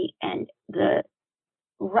see and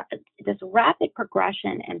this rapid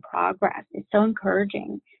progression and progress is so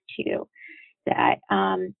encouraging too that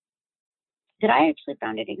I actually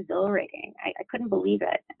found it exhilarating. I couldn't believe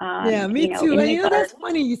it. Yeah, me too. And that's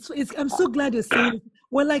funny. I'm so glad you're saying it.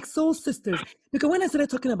 We're like soul sisters. Because when I started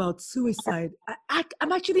talking about suicide,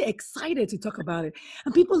 I'm actually excited to talk about it.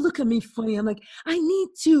 And people look at me funny. I'm like, I need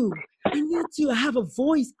to. I have a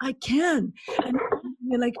voice. I can. And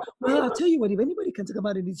they're like, well, I'll tell you what, if anybody can talk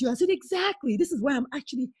about it, it's you. I said, exactly. This is why I'm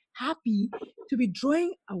actually happy to be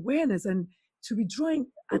drawing awareness and to be drawing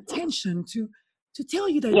attention to tell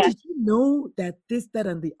you that, yes. Did you know that this, that,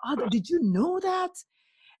 and the other? Did you know that?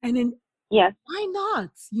 And then, yes, why not?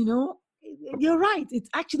 You're right. It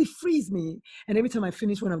actually frees me. And every time I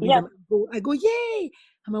finish one of these, yes. I go, yay!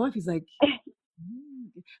 And my wife is like,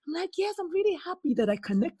 I'm like, yes, I'm really happy that I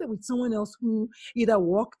connected with someone else who either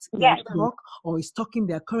walked their talk or is talking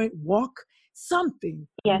their current walk, something.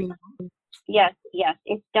 Yes, yes.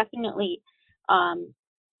 It's definitely,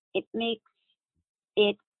 it makes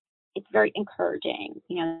it. It's very encouraging.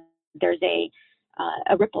 There's a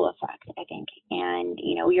ripple effect, I think, and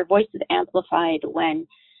your voice is amplified when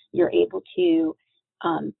you're able to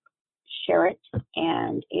share it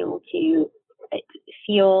and able to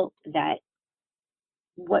feel that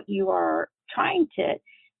what you are trying to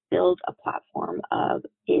build a platform of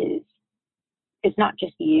is not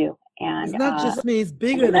just you. And it's not just me, it's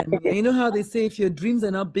bigger than me. You know how they say if your dreams are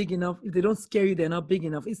not big enough, if they don't scare you, they're not big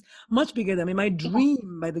enough. It's much bigger than me. My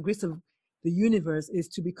dream, by the grace of the universe, is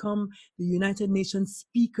to become the United Nations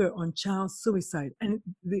speaker on child suicide. And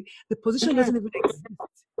the position doesn't even exist.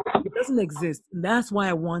 It doesn't exist. And that's why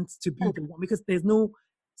I want to be the one, because there's no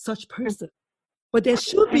such person. But there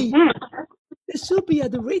should be. There should be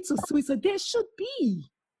at the rates of suicide. There should be.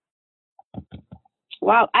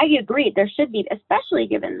 Wow, I agree. There should be, especially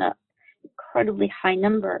given the incredibly high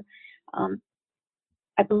number.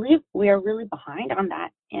 I believe we are really behind on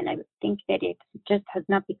that, and I think that it just has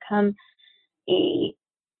not become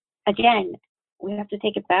again, we have to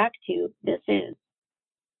take it back to this is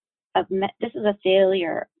a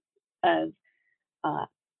failure of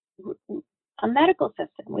a medical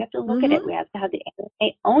system. We have to look at it. We have to have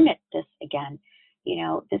they own it this again.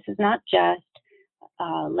 This is not just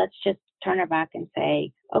let's just turn our back and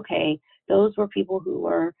say, okay, those were people who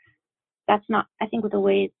were, that's not, I think with the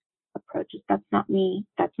way it's approached, that's not me,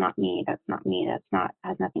 that's not me, that's not me, that's not,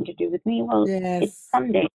 has nothing to do with me. Well, yes. It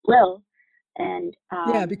someday will, And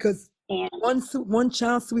Yeah, because and one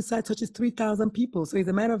child suicide touches 3,000 people, so it's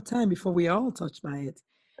a matter of time before we all touched by it.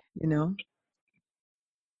 You know.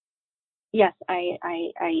 yes, I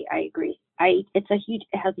agree. It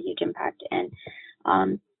has a huge impact,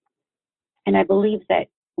 um, and I believe that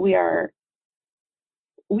we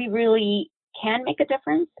really can make a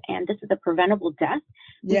difference. And this is a preventable death.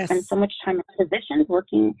 We spend Yes. so much time as physicians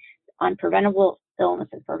working on preventable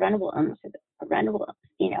illnesses,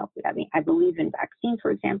 I mean, I believe in vaccines,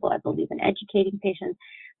 for example. I believe in educating patients.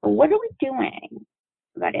 But what are we doing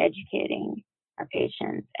about educating our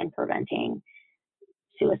patients and preventing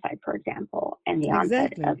suicide, for example, and the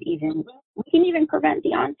onset of Exactly. we can even prevent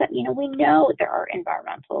the onset. We know there are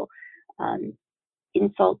environmental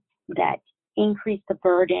insults that increase the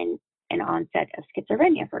burden and onset of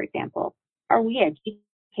schizophrenia, for example. Are we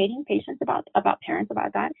educating patients about parents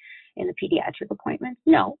about that in the pediatric appointments?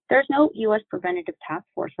 No, there's no U.S. Preventative Task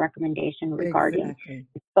Force recommendation regarding Exactly.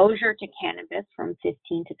 exposure to cannabis from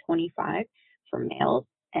 15 to 25 for males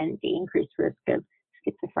and the increased risk of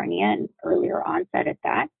schizophrenia and earlier onset at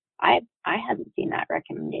that. I haven't seen that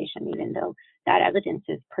recommendation, even though that evidence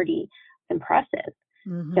is pretty impressive.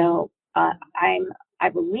 Mm-hmm. So I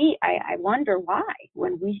wonder why,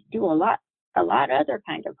 when we do a lot other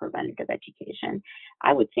kind of preventative education,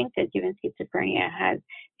 I would think that given schizophrenia has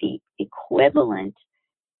the equivalent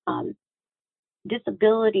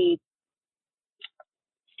disability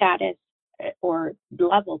status or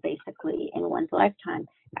level basically in one's lifetime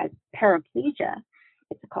as paraplegia.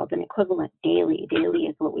 It's called an equivalent daily. Daily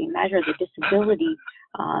is what we measure the disability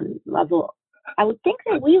level. I would think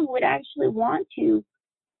that we would actually want to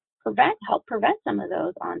help prevent some of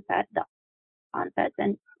those onsets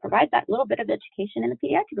and provide that little bit of education in the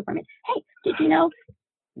pediatric department. Hey, did you know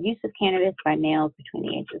use of cannabis by males between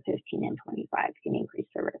the ages of 15 and 25 can increase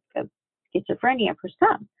the risk of schizophrenia for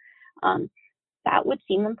some? That would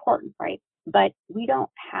seem important, right? But we don't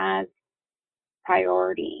have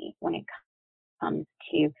priority when it comes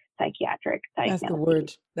to psychiatric That's the diagnosis.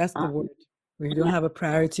 word. That's the word. We don't have a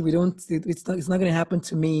priority. We don't. It's not going to happen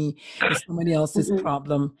to me. It's somebody else's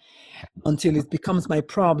problem until it becomes my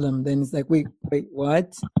problem. Then it's like, wait,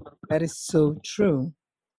 what? That is so true.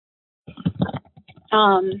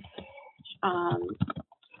 So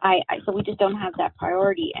we just don't have that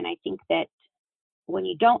priority, and I think that when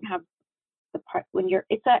you don't have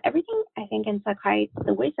everything, I think in psychiatry,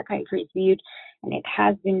 the way psychiatry is viewed, and it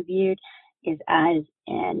has been viewed, is as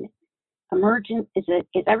an emergent, is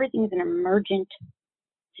everything is an emergent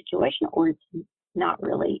situation, or it's not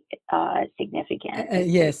really significant.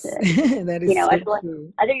 Yes, that is so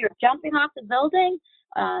true. Either you're jumping off the building,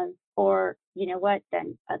 or you know what,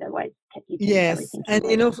 then otherwise yes. And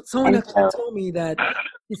someone actually told me that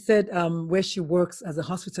he said where she works as a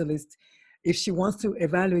hospitalist, if she wants to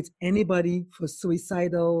evaluate anybody for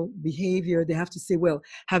suicidal behavior, they have to say, well,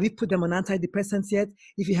 have you put them on antidepressants yet?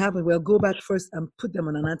 If you haven't, well, go back first and put them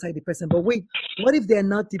on an antidepressant. But wait, what if they're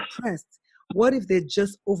not depressed? What if they're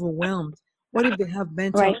just overwhelmed? What if they have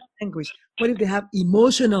mental anguish? What if they have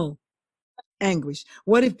emotional anguish?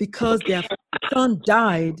 What if because their son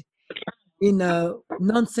died in a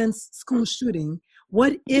nonsense school shooting,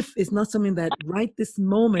 what if it's not something that right this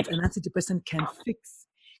moment an antidepressant can fix?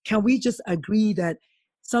 Can we just agree that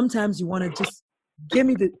sometimes you want to just give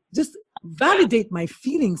me just validate my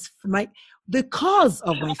feelings, the cause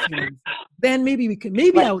of my feelings? Then maybe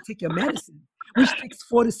I will take your medicine, which takes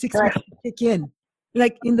 4 to 6 weeks to kick in.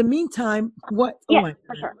 Like in the meantime, what? Yeah, oh my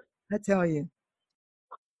for God, sure. I tell you.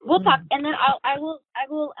 We'll talk, and then I will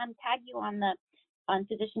tag you on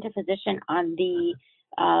physician to physician on the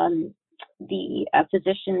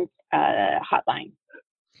physician's hotline.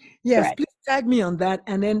 Yes, thread. Please tag me on that,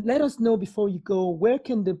 and then let us know before you go, where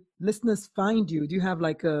can the listeners find you? Do you have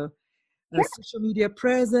like a social media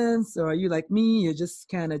presence, or are you like me? You're just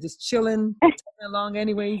kind of just chilling along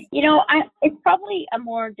anyways? It's probably a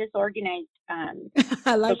more disorganized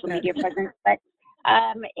I like social media presence, but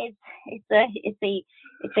it's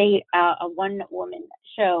a one woman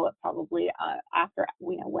show, probably after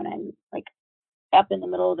when I'm like up in the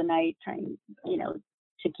middle of the night trying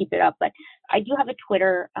to keep it up. But I do have a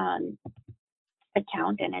Twitter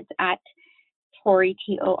account, and it's at Torie,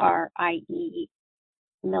 Torie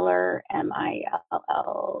Miller, Miller,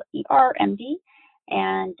 MD,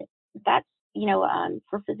 and that's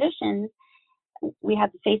for physicians. We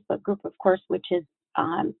have the Facebook group, of course, which is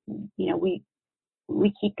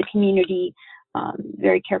we keep the community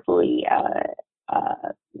very carefully.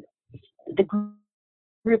 The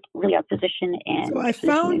group really a physician and so I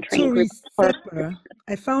found Torie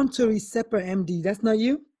Sepper. MD. That's not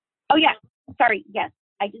you? Oh yeah, sorry. Yes,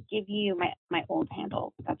 I just gave you my old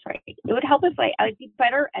handle. That's right. It would help if I would be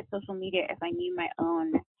better at social media if I knew my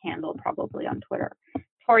own handle, probably on Twitter.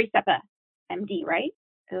 Tori Seppa, MD, right?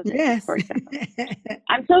 Yes. Tori Seppa.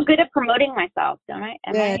 I'm so good at promoting myself, don't I?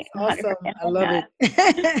 Am Yes, I? awesome. I love it.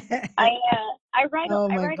 I write Oh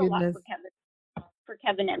I my write a lot goodness. for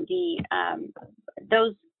Kevin MD.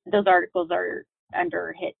 Those articles are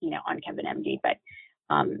under hit, on Kevin MD, but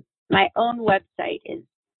my own website is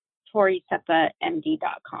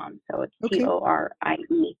ToriSeppahMD.com. So it's Okay.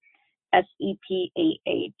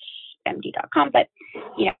 ToriSeppahMD.com. But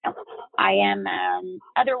I am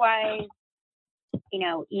otherwise,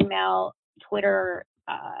 email, Twitter.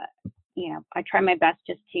 I try my best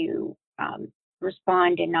just to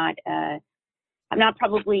respond and not. I'm not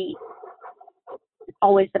probably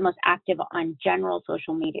always the most active on general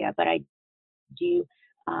social media, but I do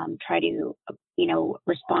try to,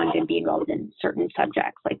 respond and be involved in certain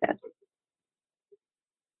subjects like this.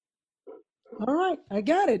 All right, I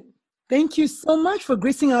got it. Thank you so much for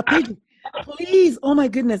gracing our page. Please, oh my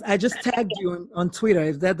goodness, I just tagged you on Twitter.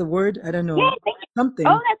 Is that the word? I don't know. Yeah, thank you. Something.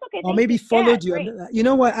 Oh, that's okay. Or maybe you. followed Yeah, you. You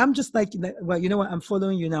know what? I'm just like, well, you know what? I'm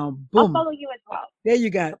following you now. Boom. I'll follow you as well. There you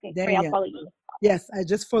go. Okay, there great. you I'll follow you. Yes, I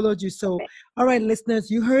just followed you. So, Okay. All right, listeners,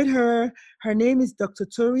 you heard her. Her name is Dr.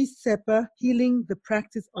 Tori Seppa, Healing the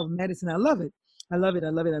Practice of Medicine. I love it. I love it. I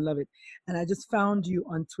love it. I love it. And I just found you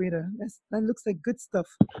on Twitter. That looks like good stuff.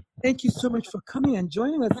 Thank you so much for coming and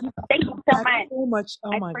joining us. Thank you so much. So much.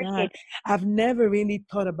 Oh I my appreciate God. it. I've never really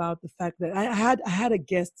thought about the fact that I had a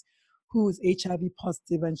guest who was HIV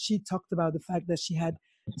positive, and she talked about the fact that she had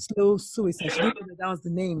slow suicide. She didn't know that was the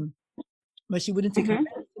name, but she wouldn't take her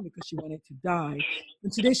medicine because she wanted to die.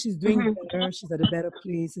 And today she's doing better. She's at a better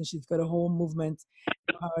place, and she's got a whole movement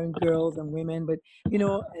empowering girls and women. But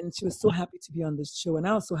and she was so happy to be on the show, and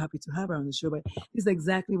I was so happy to have her on the show. But this is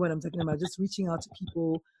exactly what I'm talking about: just reaching out to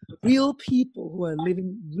people, real people who are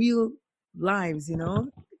living real lives.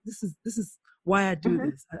 This is why I do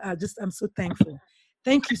this. I'm so thankful.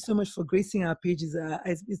 Thank you so much for gracing our pages.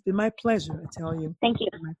 It's been my pleasure. I tell you. Thank you.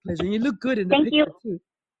 My pleasure. And you look good in the Thank picture you. too.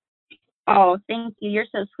 Oh, thank you. You're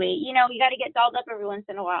so sweet. You got to get dolled up every once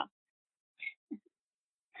in a while.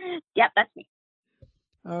 Yep, that's me.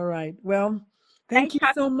 All right. Well, thank you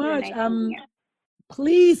so much. Nice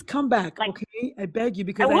please come back, okay? I beg you,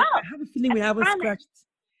 because I have a feeling we haven't scratched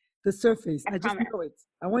the surface. I just know it.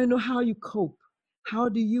 I want to know how you cope. How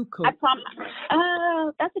do you cope? I promise.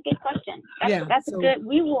 That's a good question. That's a good.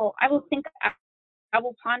 I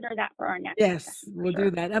will ponder that for our next. Yes, we'll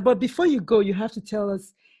do that. But before you go, you have to tell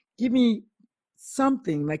us. Give me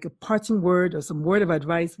something like a parting word or some word of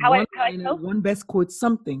advice. One best quote,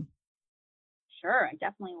 something. Sure, I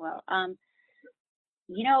definitely will.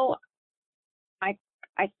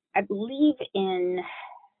 I believe in.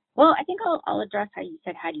 Well, I think I'll address how you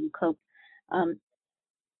said, how do you cope?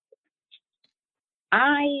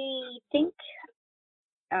 I think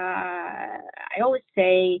I always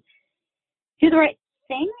say, do the right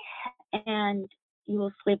thing, and you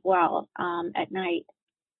will sleep well at night.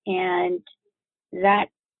 And that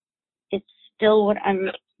is still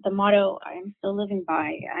the motto I'm still living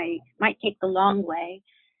by. I might take the long way,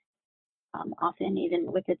 often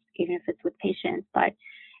even if it's with patients, but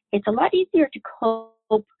it's a lot easier to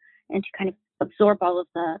cope and to kind of absorb all of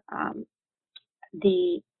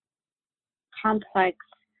the complex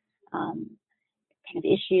kind of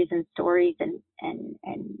issues and stories and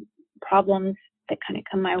problems that kind of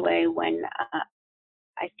come my way when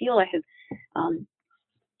I feel I have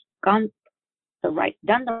done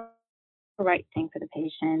the right thing for the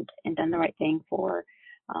patient and done the right thing for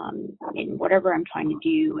in whatever I'm trying to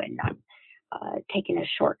do, and not taking a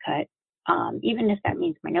shortcut, even if that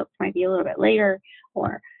means my notes might be a little bit later,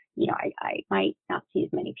 or I might not see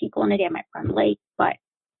as many people in a day, I might run late, but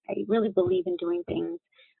I really believe in doing things,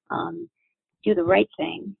 do the right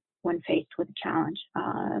thing when faced with a challenge,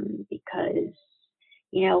 because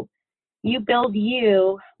you build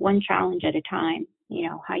you one challenge at a time.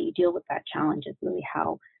 How you deal with that challenge is really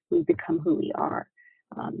how we become who we are.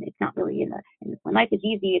 It's not really when life is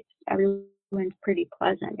easy, everyone's pretty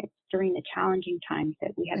pleasant. It's during the challenging times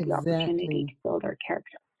that we have the opportunity to build our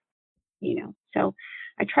character. So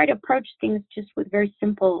I try to approach things just with very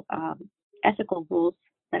simple ethical rules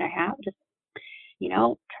that I have. Just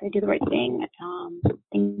try to do the right thing,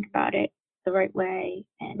 think about it the right way,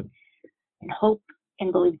 and hope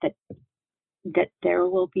and believe that there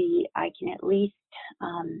will be. I can at least.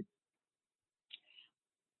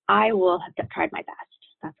 I will have tried my best.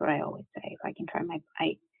 That's what I always say. If I can try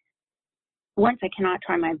once I cannot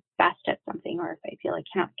try my best at something, or if I feel I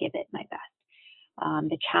cannot give it my best,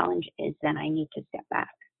 the challenge is then I need to step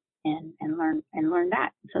back and learn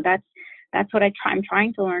that. So that's what I'm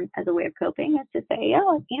trying to learn as a way of coping, is to say,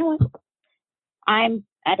 oh, you know what, I'm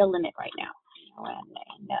at a limit right now,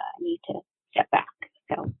 and I need to step back.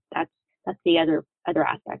 So that's the other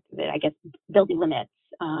aspect of it, I guess, building limits,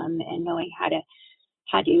 and knowing how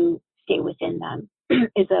to stay within them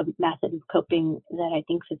is a method of coping that I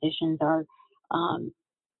think physicians are,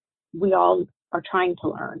 we all are trying to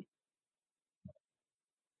learn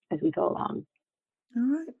as we go along. All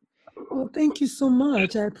right. Well, thank you so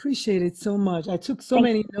much. I appreciate it so much. I took so Thanks,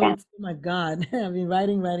 many Jen. notes. Oh my God. I've been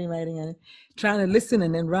writing, and trying to listen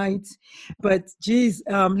and then write. But geez,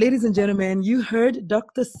 ladies and gentlemen, you heard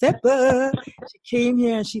Dr. Seppa. She came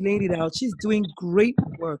here and she laid it out. She's doing great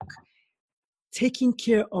work, taking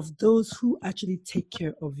care of those who actually take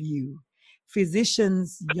care of you.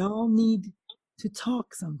 Physicians, y'all need to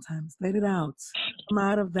talk sometimes. Let it out. Come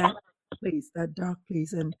out of that place, that dark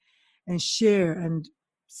place, and share and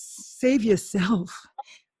save yourself,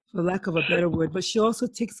 for lack of a better word. But she also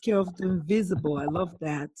takes care of the invisible. I love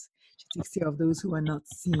that. She takes care of those who are not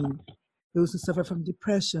seen, those who suffer from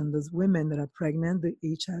depression, those women that are pregnant, the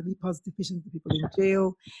HIV positive patients, the people in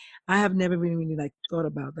jail. I have never really thought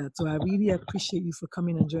about that. So I really appreciate you for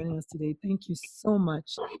coming and joining us today. Thank you so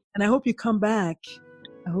much. And I hope you come back.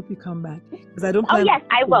 Because I don't plan. Oh, yes,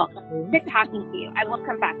 I will. Good talking to you. I will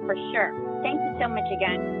come back for sure. Thank you so much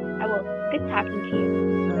again. I will. Good talking to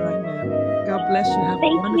you. All right, ma'am. God bless you. Have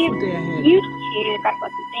a wonderful day ahead. You too. God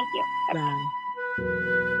bless you. Thank you.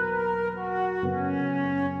 Bye.